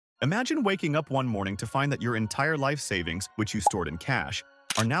Imagine waking up one morning to find that your entire life savings, which you stored in cash,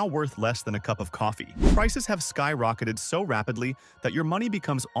 are now worth less than a cup of coffee. Prices have skyrocketed so rapidly that your money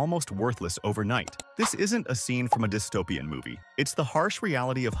becomes almost worthless overnight. This isn't a scene from a dystopian movie. It's the harsh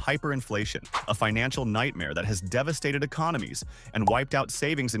reality of hyperinflation, a financial nightmare that has devastated economies and wiped out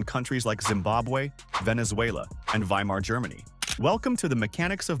savings in countries like Zimbabwe, Venezuela, and Weimar Germany. Welcome to the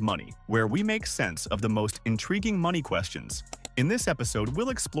Mechanics of Money, where we make sense of the most intriguing money questions. In this episode, we'll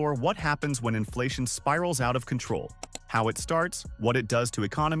explore what happens when inflation spirals out of control, how it starts, what it does to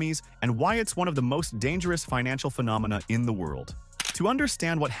economies, and why it's one of the most dangerous financial phenomena in the world. To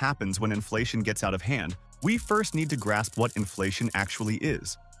understand what happens when inflation gets out of hand, we first need to grasp what inflation actually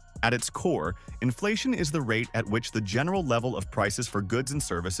is. At its core, inflation is the rate at which the general level of prices for goods and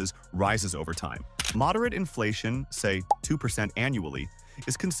services rises over time. Moderate inflation, say 2% annually,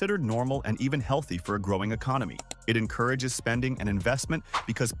 is considered normal and even healthy for a growing economy. It encourages spending and investment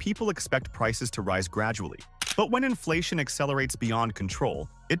because people expect prices to rise gradually. But when inflation accelerates beyond control,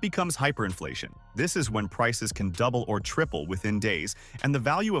 it becomes hyperinflation. This is when prices can double or triple within days and the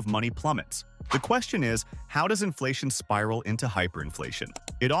value of money plummets. The question is, how does inflation spiral into hyperinflation?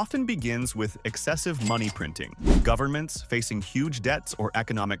 It often begins with excessive money printing. Governments, facing huge debts or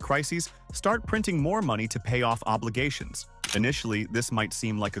economic crises, start printing more money to pay off obligations. Initially, this might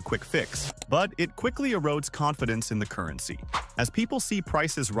seem like a quick fix, but it quickly erodes confidence in the currency. As people see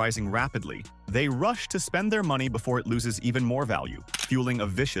prices rising rapidly, they rush to spend their money before it loses even more value, fueling a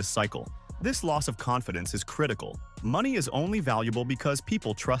vicious cycle. This loss of confidence is critical. Money is only valuable because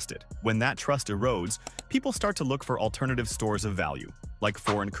people trust it. When that trust erodes, people start to look for alternative stores of value, like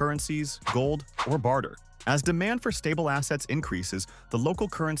foreign currencies, gold, or barter. As demand for stable assets increases, the local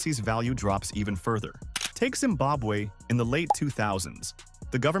currency's value drops even further. Take Zimbabwe in the late 2000s.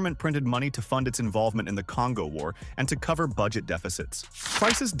 The government printed money to fund its involvement in the Congo War and to cover budget deficits.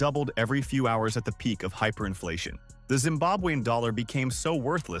 Prices doubled every few hours at the peak of hyperinflation. The Zimbabwean dollar became so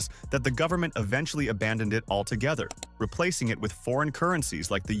worthless that the government eventually abandoned it altogether, replacing it with foreign currencies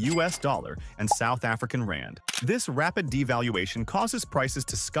like the US dollar and South African rand. This rapid devaluation causes prices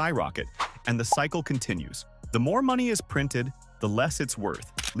to skyrocket, and the cycle continues. The more money is printed, the less it's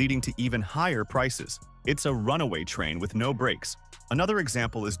worth, leading to even higher prices. It's a runaway train with no brakes. Another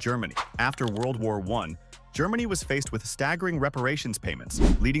example is Germany. After World War I, Germany was faced with staggering reparations payments,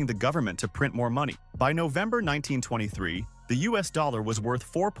 leading the government to print more money. By November 1923, the US dollar was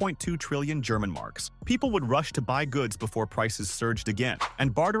worth 4.2 trillion German marks. People would rush to buy goods before prices surged again,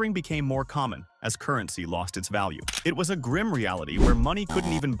 and bartering became more common as currency lost its value. It was a grim reality where money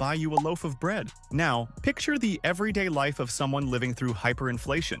couldn't even buy you a loaf of bread. Now, picture the everyday life of someone living through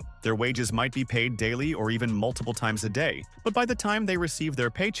hyperinflation. Their wages might be paid daily or even multiple times a day, but by the time they receive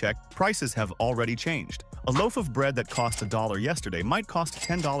their paycheck, prices have already changed. A loaf of bread that cost $1 yesterday might cost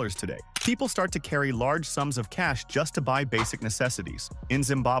 $10 today. People start to carry large sums of cash just to buy basic necessities. In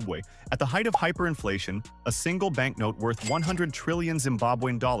Zimbabwe, at the height of hyperinflation, a single banknote worth 100 trillion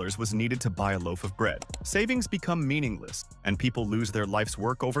Zimbabwean dollars was needed to buy a loaf of bread. Savings become meaningless, and people lose their life's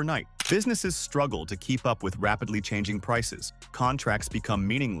work overnight. Businesses struggle to keep up with rapidly changing prices. Contracts become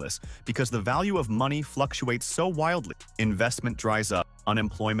meaningless because the value of money fluctuates so wildly. Investment dries up,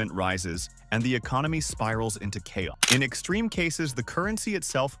 unemployment rises, and the economy spirals into chaos. In extreme cases, the currency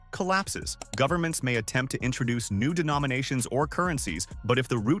itself collapses. Governments may attempt to introduce new denominations or currencies, but if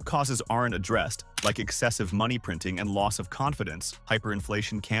the root causes aren't addressed, like excessive money printing and loss of confidence,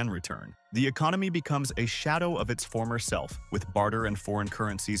 hyperinflation can return. The economy becomes a shadow of its former self, with barter and foreign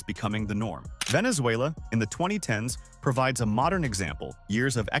currencies becoming the norm. Venezuela, in the 2010s, provides a modern example.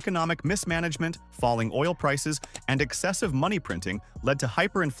 Years of economic mismanagement, falling oil prices, and excessive money printing led to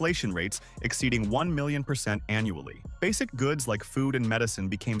hyperinflation rates exceeding 1,000,000% annually. Basic goods like food and medicine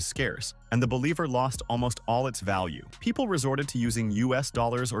became scarce, and the believer lost almost all its value. People resorted to using US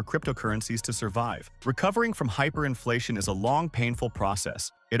dollars or cryptocurrencies to survive. Recovering from hyperinflation is a long, painful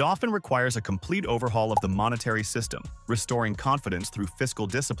process. It often requires a complete overhaul of the monetary system, restoring confidence through fiscal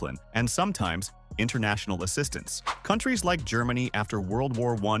discipline, and sometimes international assistance. Countries like Germany after World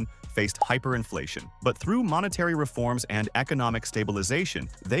War I faced hyperinflation, but through monetary reforms and economic stabilization,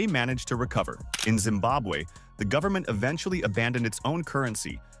 they managed to recover. In Zimbabwe, the government eventually abandoned its own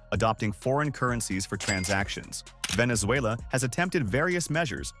currency, adopting foreign currencies for transactions. Venezuela has attempted various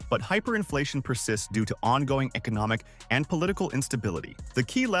measures, but hyperinflation persists due to ongoing economic and political instability. The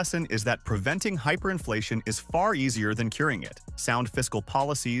key lesson is that preventing hyperinflation is far easier than curing it. Sound fiscal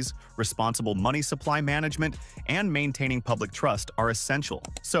policies, responsible money supply management, and maintaining public trust are essential.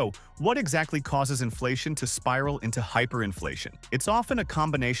 So, what exactly causes inflation to spiral into hyperinflation? It's often a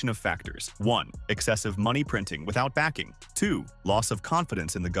combination of factors. 1. Excessive money printing without backing. 2. Loss of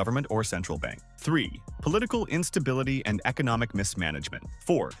confidence in the government or central bank. 3. Political instability and economic mismanagement.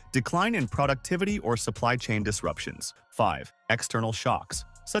 4. Decline in productivity or supply chain disruptions. 5. External shocks,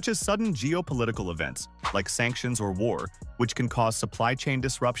 such as sudden geopolitical events like sanctions or war, which can cause supply chain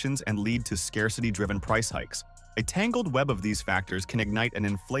disruptions and lead to scarcity-driven price hikes. A tangled web of these factors can ignite an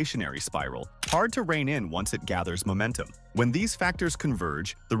inflationary spiral, hard to rein in once it gathers momentum. When these factors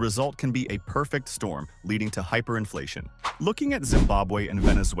converge, the result can be a perfect storm, leading to hyperinflation. Looking at Zimbabwe and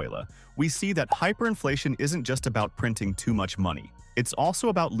Venezuela, we see that hyperinflation isn't just about printing too much money. It's also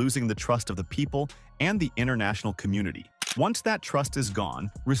about losing the trust of the people and the international community. Once that trust is gone,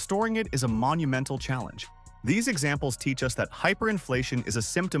 restoring it is a monumental challenge. These examples teach us that hyperinflation is a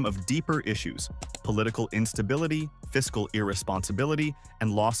symptom of deeper issues: political instability, fiscal irresponsibility,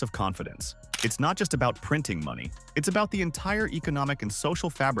 and loss of confidence. It's not just about printing money, it's about the entire economic and social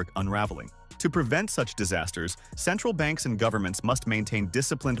fabric unraveling. To prevent such disasters, central banks and governments must maintain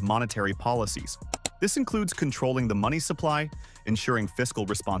disciplined monetary policies. This includes controlling the money supply, ensuring fiscal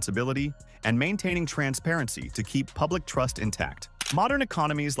responsibility, and maintaining transparency to keep public trust intact. Modern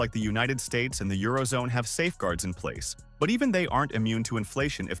economies like the United States and the Eurozone have safeguards in place, but even they aren't immune to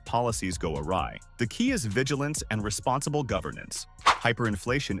inflation if policies go awry. The key is vigilance and responsible governance.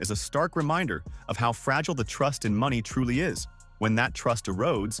 Hyperinflation is a stark reminder of how fragile the trust in money truly is. When that trust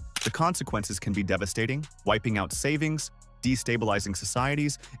erodes, the consequences can be devastating, wiping out savings, destabilizing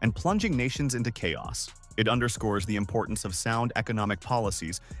societies, and plunging nations into chaos. It underscores the importance of sound economic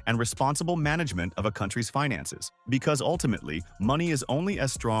policies and responsible management of a country's finances, because ultimately, money is only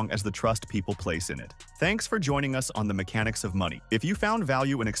as strong as the trust people place in it. Thanks for joining us on the mechanics of money. If you found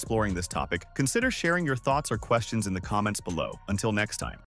value in exploring this topic, consider sharing your thoughts or questions in the comments below. Until next time.